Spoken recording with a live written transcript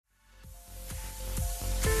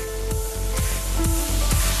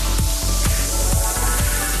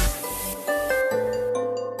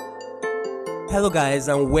Hello guys,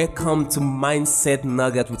 and welcome to Mindset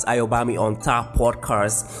Nugget with Ayobami on Tap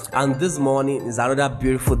Podcast. And this morning is another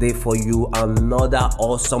beautiful day for you, another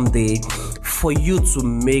awesome day for you to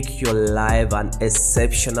make your life an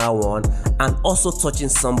exceptional one and also touching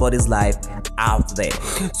somebody's life out there.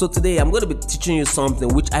 So today I'm going to be teaching you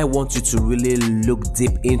something which I want you to really look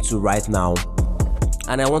deep into right now.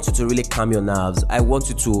 And I want you to really calm your nerves. I want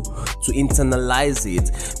you to internalize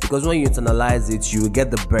it, because when you internalize it, you will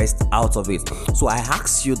get the best out of it. So I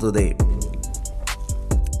ask you today,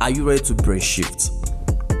 are you ready to brain shift?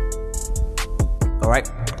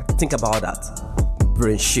 Alright, think about that.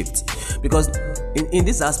 Brain shift. Because in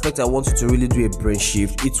this aspect, I want you to really do a brain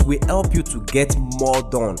shift. It will help you to get more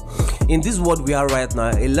done. In this world we are right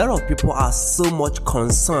now, a lot of people are so much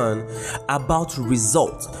concerned about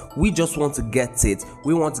results. We just want to get it.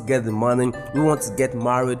 We want to get the money. We want to get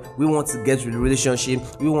married. We want to get a relationship.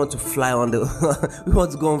 We want to fly on the we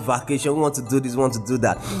want to go on vacation. We want to do this, we want to do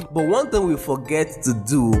that. But one thing we forget to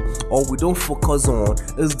do, or we don't focus on,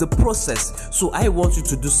 is the process. So I want you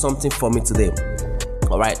to do something for me today.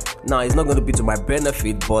 Alright, now it's not going to be to my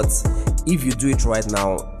benefit, but if you do it right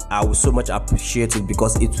now, I will so much appreciate it,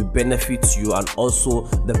 because it will benefit you and also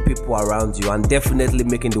the people around you, and definitely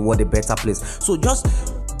making the world a better place. So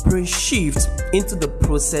just brain shift into the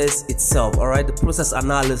process itself, alright, the process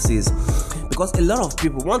analysis. Because a lot of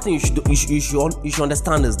people, one thing you should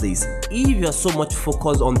understand is this: if you are so much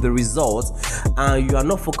focused on the results and you are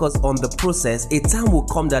not focused on the process, a time will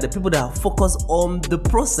come that the people that are focused on the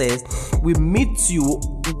process will meet you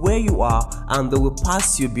where you are and they will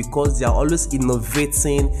pass you, because they are always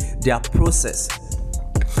innovating their process.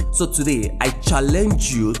 So today I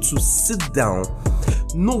challenge you to sit down,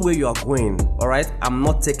 know where you are going. Alright, I'm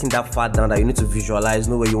not taking that far down that you need to visualize,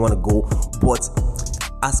 know where you want to go, but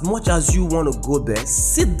as much as you want to go there,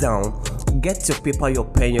 sit down, get your paper, your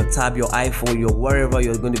pen, your tab, your iPhone, your wherever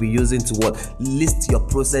you're going to be using to list your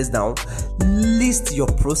process down. List your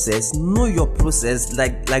process, know your process,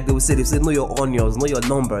 like they say know your onions, know your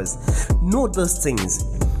numbers, know those things.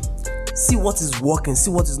 See what is working,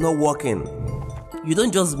 see what is not working. You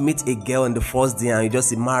don't just meet a girl on the first day and you just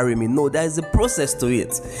say, marry me. No, there is a process to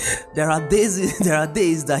it. There are days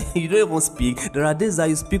that you don't even speak. There are days that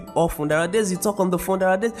you speak often. There are days you talk on the phone. There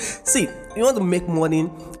are days. See, you want to make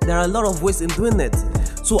money, there are a lot of ways in doing it.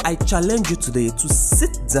 So I challenge you today to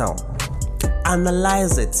sit down,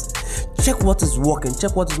 analyze it, check what is working,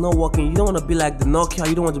 check what is not working. You don't want to be like the Nokia,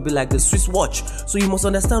 you don't want to be like the Swiss watch. So you must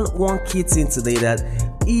understand one key thing today, that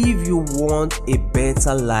if you want a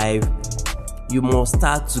better life, you must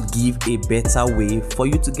start to give a better way for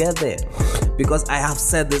you to get there. Because I have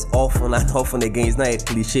said this often and often again, it's not a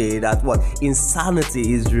cliche, that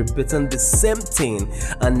insanity is repeating the same thing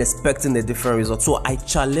and expecting a different result. So I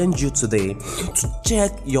challenge you today to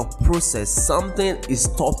check your process. Something is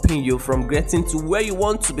stopping you from getting to where you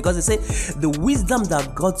want to, because they say the wisdom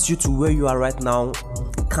that got you to where you are right now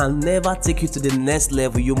can never take you to the next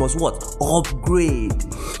level. You must upgrade.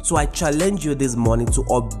 So I challenge you this morning to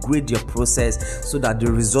upgrade your process, so that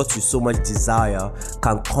the result you so much desire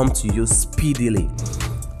can come to you speedily.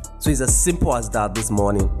 So it's as simple as that this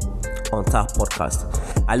morning on Tap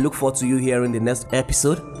Podcast. I look forward to you hearing the next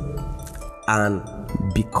episode and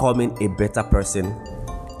becoming a better person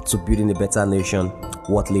to building a better nation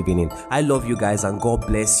worth living in. I love you guys, and God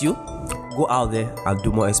bless you. Go out there and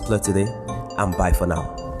do more exploit today, and bye for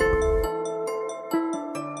now.